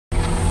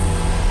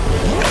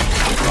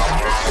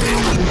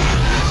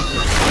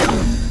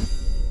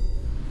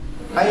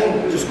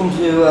come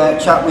to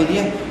chat with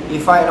you.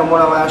 You're fighting on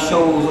one of our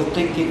shows. I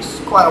think it's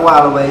quite a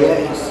while away.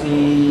 Yeah? It's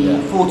the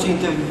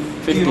 14th of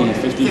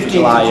 15th of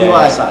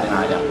July, Saturday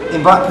night, yeah.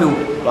 In Blackpool.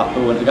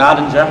 Blackpool in the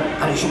Gardens, yeah.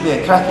 And it should be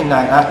a cracking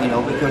night, that, you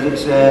know, because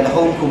it's the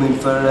homecoming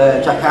for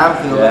Jack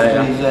Armfield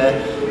after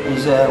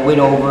his win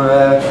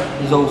over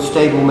his old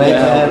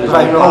stablemate,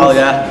 Brian Rose.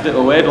 Yeah, a bit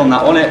of a weird one,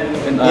 that, wasn't it?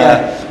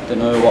 Didn't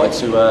know who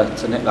wanted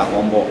to nick that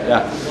one, but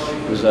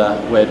yeah, it was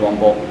a weird one,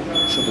 but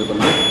should be a good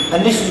night.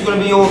 And this is going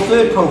to be your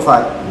third pro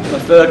fight? My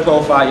third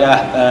pro fight,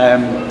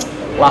 yeah.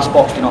 Last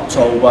boxed in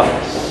October.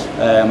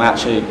 I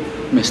actually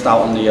missed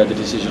out on the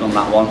decision on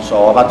that one,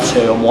 so I've had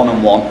two, and one.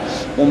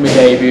 Won my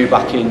debut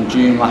back in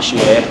June last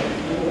year,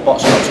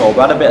 boxed in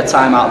October. Had a bit of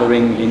time out of the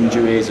ring,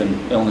 injuries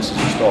and illnesses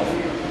and stuff,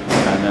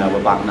 and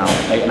we're back now,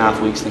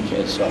 8.5 weeks I think it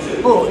is. So.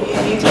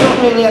 But you've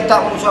not really had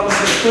that much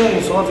amateur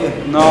experience, have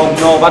you? No,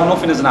 I've had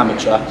nothing as an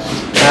amateur.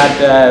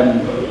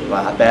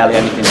 I had barely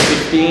anything,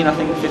 15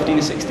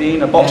 or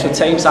 16. I boxed for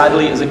Tameside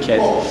Elite as a kid.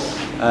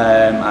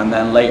 And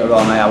then later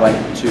on I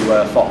went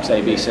to Fox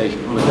ABC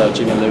with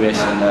Jimmy Lewis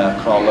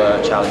and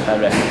Crawler, Charlie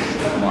Perry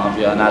and what have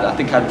you, and I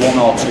think I had 1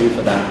 or 2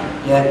 for them.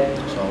 Yeah.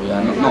 So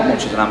yeah, not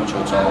much as an amateur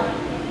at all.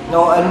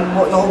 No, and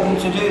what you're hoping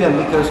to do then,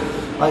 because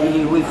like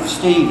you with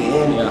Stevie,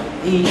 and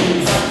he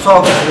was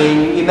talking to me,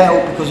 and you met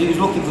up because he was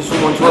looking for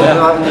someone to help him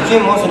out in the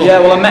gym, wasn't he? Yeah,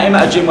 well I met him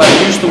at a gym where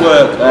I used to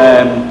work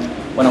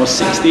when I was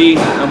 16,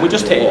 and we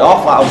just hit it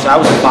off. I was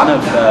a fan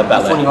of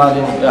Belly. Funny lad,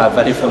 isn't he? Yeah,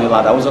 very funny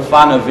lad. I was a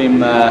fan of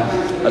him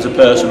as a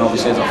person,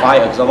 obviously as a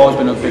fighter, because I've always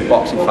been a big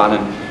boxing fan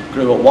and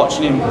grew up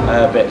watching him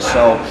a bit.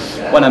 So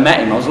when I met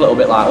him, I was a little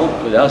bit like,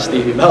 oh, yeah,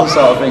 Stevie Bell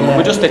sort of thing. Yeah.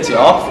 We just hit it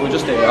off.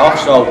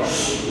 So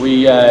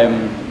we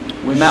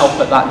met up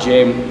at that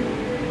gym.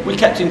 We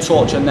kept in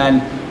touch, and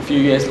then a few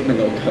years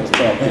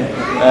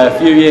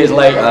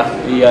later,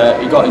 he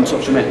got in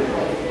touch with me.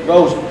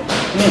 Rose,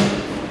 come here.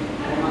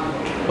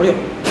 What are you?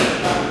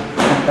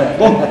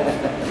 Come on.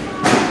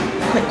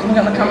 Quick, come and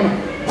get the camera.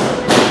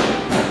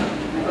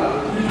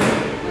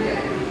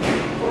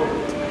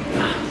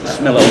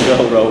 Smell little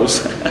girl, Rose.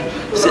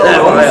 Sit there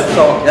while I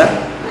talk, yeah?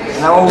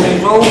 How old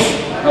is Rose?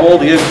 How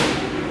old are you? 2.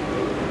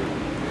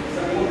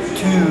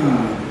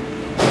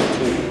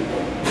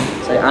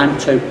 Say, I'm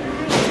 2.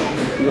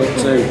 You're 2,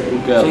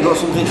 good girl. So you got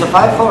something to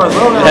fight for as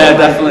well now? Yeah,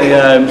 definitely.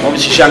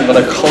 Obviously she hasn't got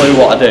a clue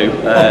what I do.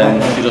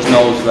 She just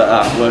knows that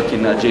I work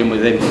in a gym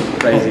with him.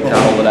 Crazy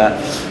cat over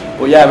there.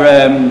 But yeah,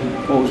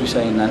 what was we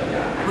saying then?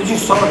 We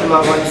just talking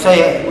about, like you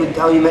say, with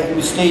how you met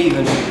with Steve,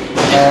 and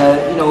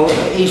you know,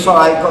 he sort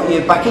of like got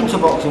you back into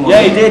boxing.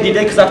 Yeah, he did,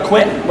 because I'd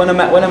quit when I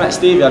met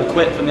Stevie. I'd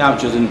quit from the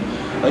amateurs, and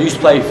I used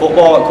to play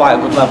football at quite a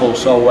good level.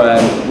 So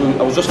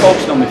I was just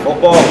focusing on my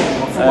football.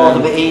 Football's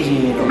a bit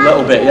easier, you know. A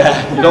little bit,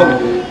 yeah. You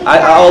don't.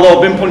 Although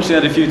I've been punched in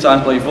the head a few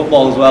times playing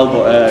football as well,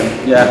 but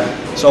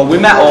yeah. So we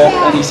met up,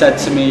 and he said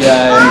to me,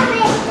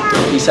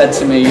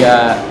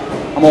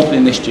 I'm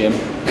opening this gym.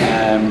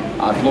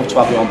 I'd love to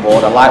have you on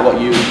board. I like what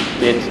you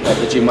did at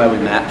the gym where we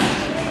met.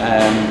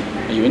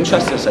 Are you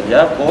interested? I said,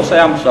 yeah, of course I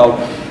am. So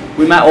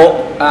we met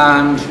up,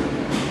 and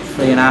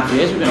 3.5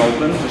 years we've been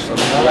open. Just the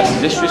rest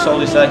is history, so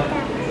they say.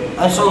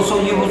 And so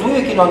you was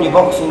working on your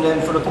boxing then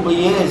for a couple of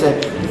years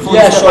then?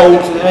 Yeah. So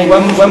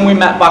when we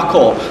met back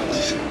up,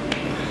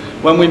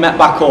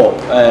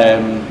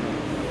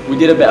 we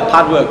did a bit of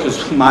pad work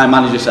because my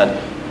manager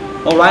said,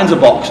 "Oh, Ryan's a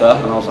boxer,"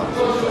 and I was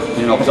like,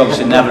 you know, because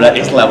obviously never at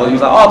his level. He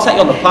was like, "Oh, I'll take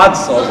you on the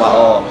pads." So I was like,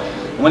 "Oh."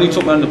 And when he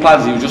took me on the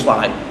pads, he was just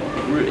like,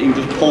 he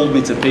just pulled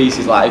me to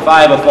pieces. Like, if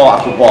I ever thought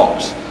I could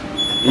box,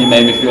 he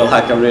made me feel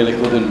like I really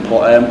couldn't.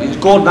 But it's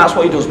good, and that's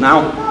what he does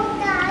now.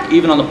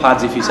 Even on the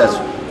pads, if he says,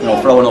 you know,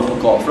 throw an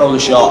uppercut, throw the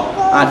shot,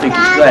 I think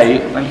it's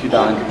great. Thank you,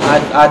 darling.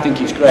 I think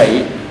it's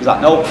great. He's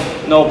like, no.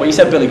 But he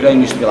said Billy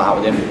Graham used to be like that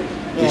with him.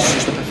 He's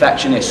just a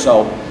perfectionist,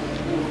 so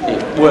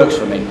it works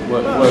for me.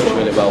 Works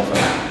really well for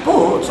me.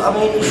 But I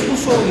mean, it should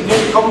show you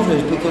great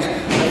confidence, because,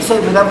 like I say,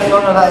 with having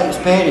none of that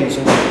experience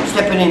and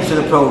stepping into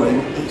the pro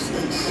ring, it's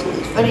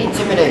very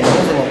intimidating,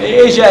 isn't it? It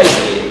is, yeah.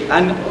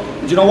 And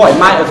do you know what? It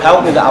might have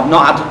helped me that I've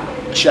not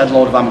had a shed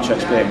load of amateur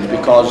experience,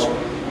 because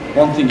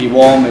one thing he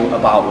warned me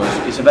about was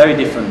it's a very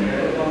different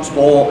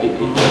sport.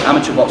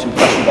 Amateur boxing,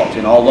 professional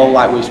boxing. Although,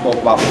 like we spoke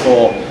about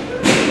before,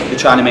 they're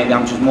trying to make the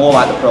amateurs more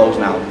like the pros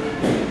now.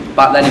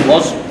 Back then, it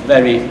was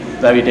very,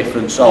 very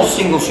different. So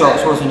single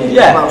shots, wasn't it?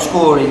 Yeah. About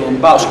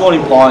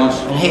scoring points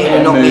and hitting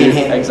and not being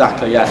hit.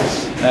 Exactly, yeah.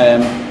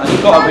 And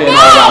you've got to be an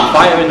all-round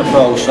fighter in the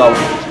pros. So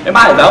it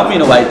might have helped me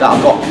in a way that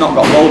I've not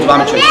got loads of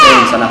amateur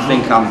experience, and I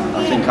think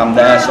I'm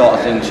there, sort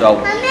of thing. So.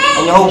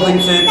 And you're hoping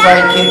to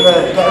try and get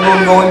a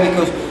run going,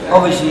 because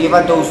obviously you've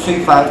had those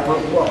 2 fights, but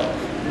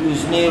what? It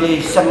was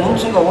nearly 7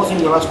 months ago, wasn't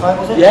it, your last fight,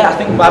 was it? Yeah, I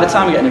think by the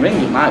time we get in the ring,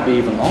 it might be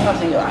even longer. I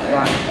think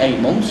like 8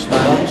 months,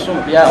 9 months,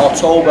 something. Yeah,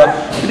 October.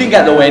 We didn't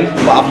get the win,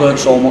 but I've learned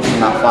so much from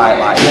that fight.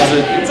 Like,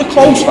 it was a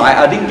close fight.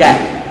 I didn't get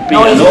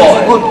beaten. No, it's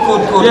a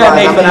good yeah,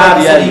 fight. Nathan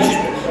Hardy,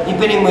 yeah. He's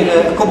been in with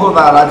a couple of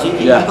our lads.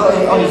 He got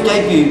on his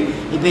debut.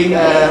 He beat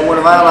one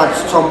of our lads,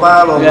 Tom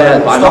Barlow.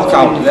 Yeah, by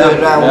knockout. In the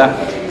third round.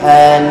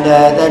 and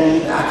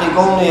then I think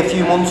only a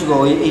few months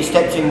ago he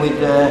stepped in with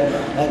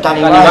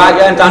Danny Wright.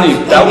 Yeah, and Danny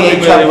dealt with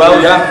him really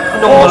well, yeah.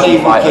 An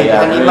unbelievable kid,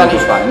 yeah, and he really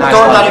managed. I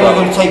thought Danny was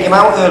going to take him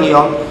out early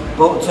on,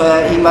 but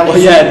he managed.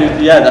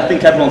 Well, yeah, I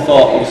think everyone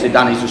thought obviously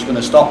Danny's just going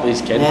to stop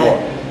this kid, but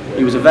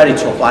he was a very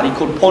tough lad. He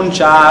could punch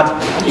hard.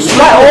 He was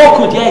quite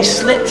awkward, yeah. He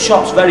slipped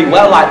shots very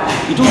well. Like,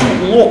 he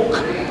doesn't look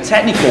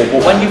technical,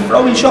 but when you're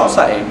throwing shots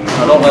at him,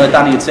 I don't know whether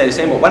Danny would say the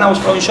same, but when I was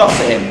throwing shots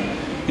at him,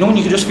 you know when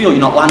you can just feel you're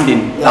not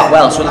landing that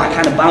well, so like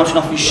kind of bouncing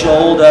off his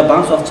shoulder,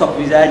 bouncing off the top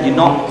of his head, you're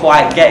not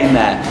quite getting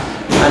there.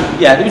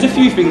 And yeah, there was a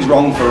few things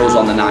wrong for us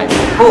on the night.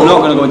 We're not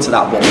going to go into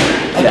that, but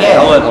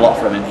yeah, I learned a lot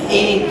from him.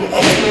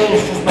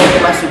 Experience just made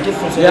a massive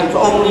difference. It was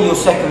only your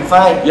second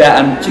fight. Yeah,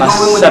 and my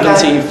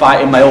 17th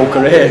fight in my whole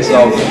career.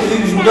 So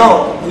who's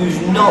not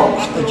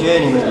a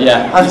journeyman.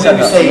 Yeah, as we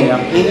were saying,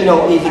 you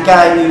know, he's a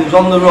guy who's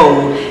on the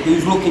road,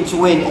 who's looking to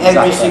win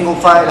every single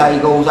fight that he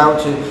goes out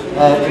to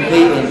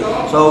compete in.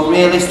 So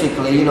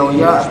realistically, you know,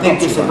 you're at a big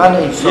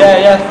disadvantage. So,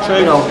 yeah, true.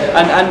 You know,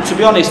 and to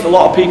be honest, a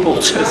lot of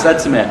people said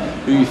to me,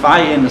 "Who are you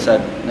fighting?" I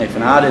said,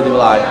 "Nathan Hardy." They were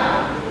like,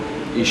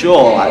 "Are you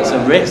sure? Like, it's a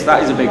risk.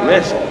 That is a big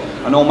risk."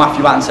 I know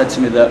Matthew Batten said to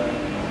me that,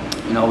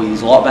 you know,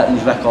 he's a lot better than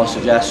his record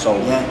suggests. So,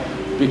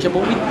 but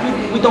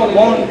we don't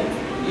want,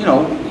 you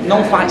know,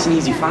 no fight's an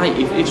easy fight.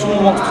 If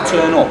someone wants to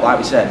turn up, like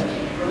we said,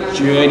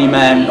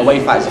 journeymen, away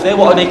fighters, if they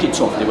want to make it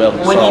tough, they will.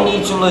 When you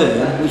need to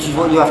learn, which is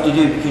what you have to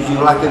do because you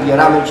lack of your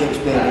amateur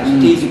experience,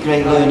 these are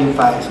great learning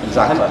fights.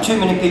 Exactly. And too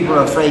many people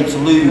are afraid to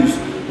lose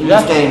in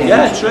this day and age.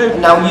 Yeah, true.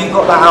 And now you've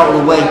got that out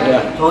of the way,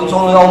 so it's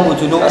only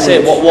onwards and upwards.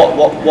 That's it.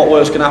 What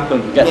worse can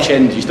happen? Get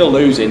chinned. You're still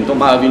losing. Don't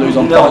matter if you lose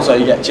on points or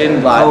you get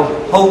chinned. Like. So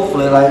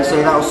hopefully, like I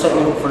say, that'll set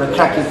you up for a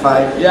cracking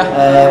fight.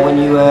 When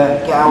you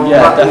get out of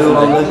Blackpool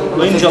on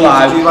the 15th of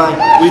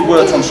July. We've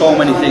worked on so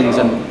many things,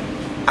 and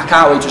I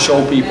can't wait to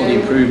show people the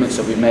improvements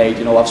that we've made.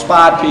 You know, I've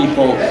sparred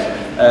people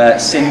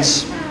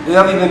since. Who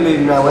have you been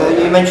moving now?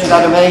 You mentioned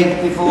Adam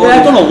Haig before. Yeah,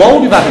 I've done a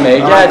load with Adam Haig.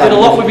 Yeah, I did a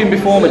lot with him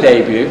before my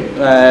debut,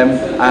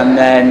 and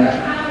then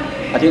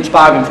I didn't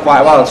spar with him for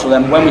quite a while. So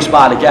then when we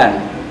sparred again,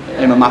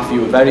 him and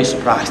Matthew were very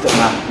surprised at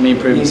my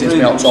improvement since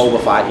my October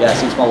fight. Yeah,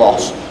 since my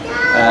loss.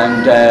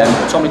 And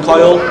Tommy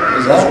Coyle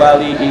as well.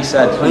 He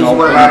said, you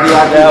know,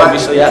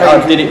 obviously,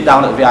 I did it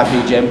down at the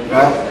VIP gym.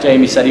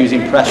 Jamie said he was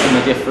impressed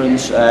with the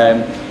difference.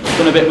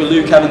 Done a bit with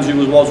Luke Evans,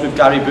 who was with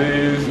Gary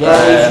Booth. Yeah,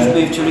 he just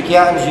moved to Ricky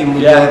Hatton's gym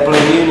with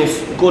Blaine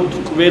Eunice.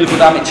 Really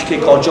good amateur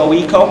kid called Joe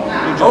Eco.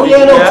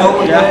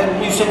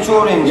 New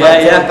Centurions.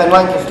 Ben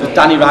Lancaster.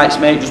 Danny Wright's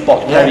mate just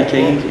boxed Perry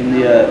King in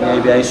the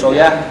ABA. So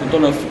yeah, we've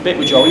done a bit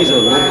with Joe. He's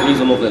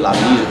a lovely lad.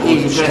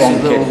 He's a strong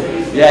kid.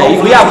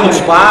 Yeah, we have good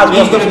spars.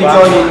 He's going to be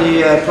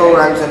joining the pro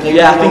ranks, I think.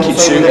 Yeah, I think he'd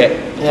suit it.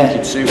 I think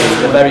he'd suit it.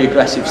 It's a very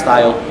aggressive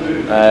style,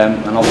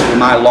 and obviously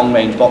my long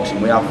range boxing,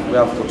 we have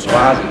good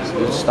spars.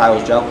 His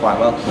styles gel quite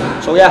well.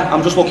 So yeah,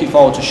 I'm just looking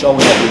forward to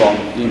showing everyone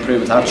the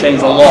improvements. I've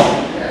changed a lot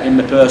in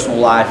my personal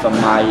life, and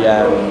my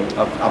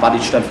I've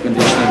added strength and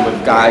conditioning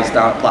with guys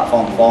down at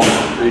Platform Performance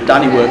who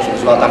Danny works with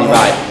as well, Danny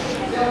Wright.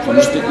 So I'm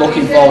just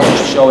looking forward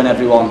to showing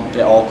everyone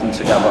it all come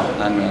together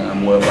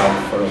and work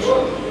well for us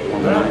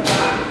on the night.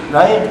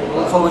 Ryan,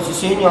 look forward to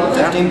seeing you on the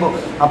 15th, but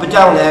I'll be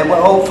down there.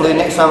 Well, hopefully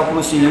next time I come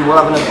and see you, we'll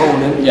have an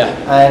opponent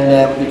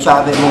and we can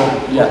chat a bit more.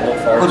 Yeah, look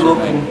forward good luck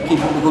and keep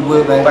up the good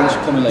work, mate. Thanks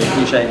for coming, Lee.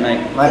 Appreciate it,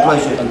 mate. My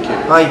pleasure. Thank you.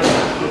 Bye.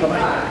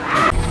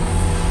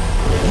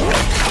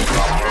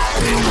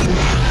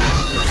 Bye-bye.